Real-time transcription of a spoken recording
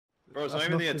Bro, it's not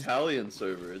even the Italian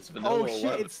server. It's vanilla. Oh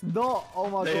shit, it's not. Oh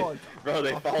my god. Bro,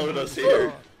 they followed us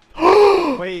here.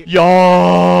 Wait.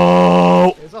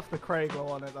 Yo! It's off the Craig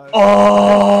on it though.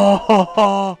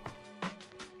 Oh!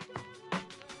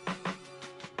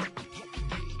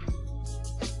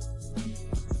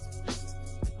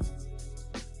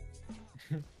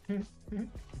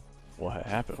 What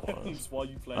happened was,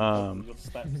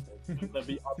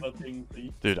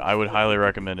 dude, I would highly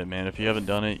recommend it, man. If you haven't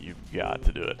done it, you've got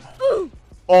to do it.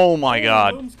 Oh my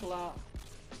god.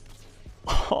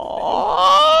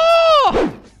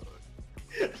 Oh!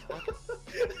 What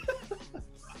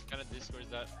kind of Discord is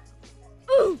that?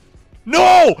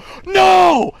 No!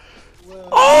 No!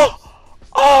 Oh!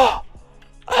 Oh!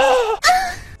 Oh!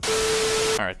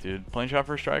 Alright, dude. Plane shot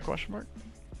first try, question mark?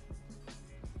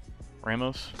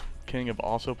 Ramos, king of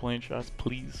also plane shots,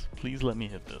 please, please let me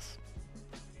hit this.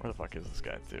 Where the fuck is this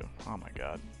guy, too? Oh my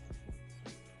god.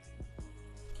 Can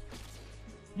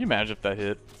you imagine if that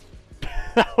hit?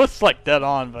 That was like dead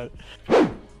on, but...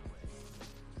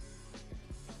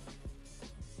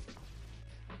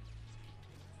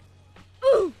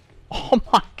 Oh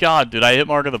my god, dude, I hit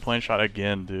marker the plane shot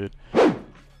again, dude. Yeah,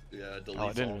 delete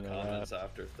all comments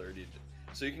after 30 days.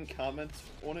 So you can comment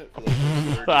on it for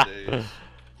like 30 days.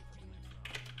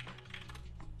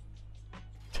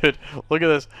 Dude, look at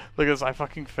this. Look at this. I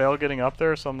fucking fail getting up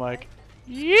there, so I'm like,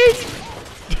 yeet!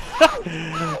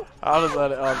 How does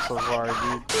that... Oh, I'm so sorry,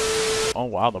 dude. Oh,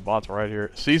 wow, the bot's right here.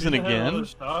 Season again?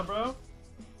 Star, bro?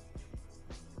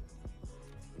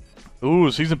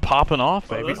 Ooh, season popping off,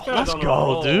 baby. Oh, let's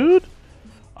go, dude.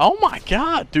 Oh my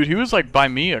god, dude, he was like by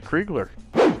me, a Kriegler.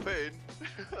 That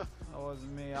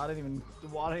wasn't me. I don't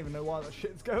even know why that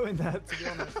shit's going there, to be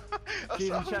honest.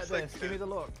 Season check this. Give me the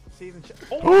look. Season check.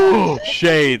 Oh,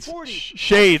 shades.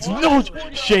 Shades. No,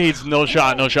 shades. No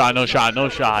shot, no shot, no shot, no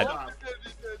shot.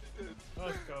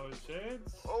 Let's go,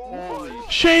 Shades.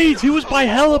 Shades, he was by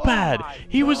helipad.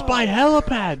 He was by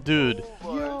helipad, dude.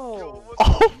 Yo.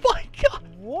 Oh my god.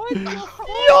 What?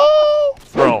 Yo!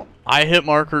 Bro, I hit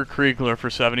marker Kriegler for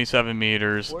 77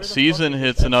 meters. Season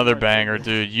hits another banger,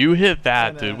 dude. You hit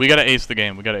that, dude. We gotta ace the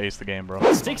game. We gotta ace the game,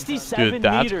 bro. 67 dude,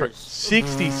 that's meters.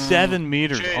 67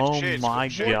 meters. Oh my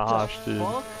gosh, dude.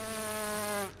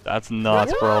 That's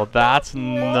nuts, bro. That's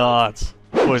nuts.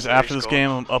 Boys, after this game,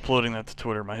 I'm uploading that to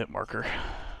Twitter, my hit marker.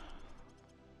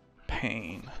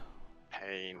 Pain.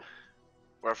 Pain.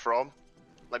 Where from?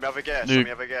 Let me have a guess. Dude, let me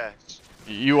have a guess.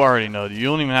 You already know. You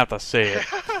don't even have to say it.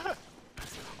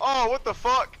 Oh, what the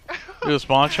fuck? You a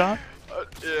spawn shot?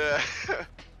 Yeah.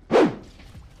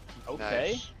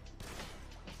 Okay. Nice.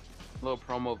 Little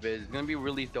promo vid. It's gonna be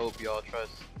really dope, y'all.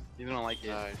 Trust. You're gonna like it.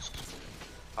 Nice.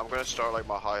 I'm gonna start like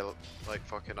my high, like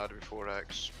fucking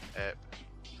RW4X ep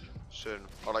soon,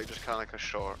 or like just kind of like a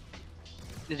short.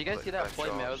 Did you guys like see that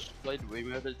Floyd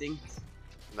Mayweather thing?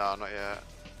 No, not yet.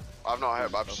 I've not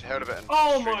heard, but I've just heard of it. In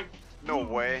Oh stream. my! No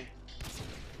way.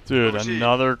 Dude,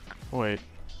 another. Wait.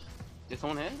 Did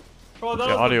someone hit? Bro, that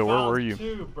Okay, was audio, a where were bounce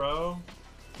you? Too, bro.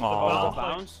 Aww.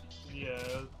 Bounce? Yeah.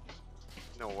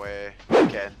 No way.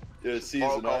 Again. Yeah,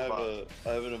 Season, I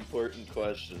have an important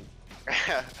question.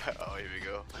 Oh, here we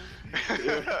go.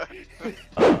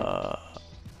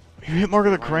 You hit marker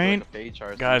the crane?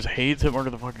 Guys, hates hit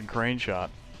marker the fucking crane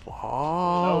shot. Fuck.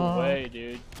 No way,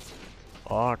 dude.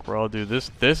 Fuck, bro, dude.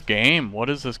 This game. What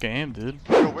is this game, dude?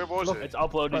 Yo, where was it? It's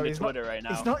uploading to Twitter right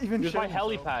now. It's not even It's by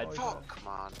showing helipad. Fuck, come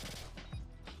on.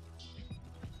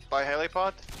 By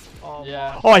helipad? Oh,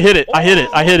 Yeah. Oh, I hit it. I hit it.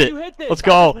 I hit You it. hit this. Let's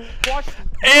go. Watch.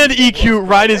 And EQ.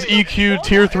 Right as EQ.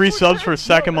 Tier 3 subs for a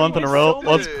second month in a row.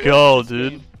 Let's go,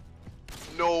 dude.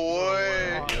 No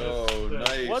way. Yo,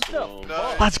 nice. What the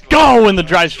Nice. Let's go when the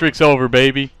dry streak's over,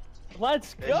 baby.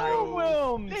 Let's go,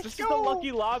 Wilms. This is the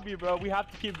lucky lobby, bro. We have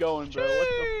to keep going, bro. What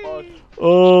the fuck?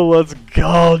 Oh, let's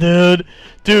go, dude.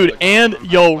 Dude, and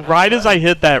yo, right as I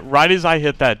hit that,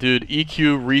 dude,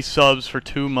 EQ resubs for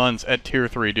 2 months at tier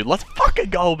 3, dude. Let's fucking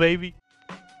go, baby.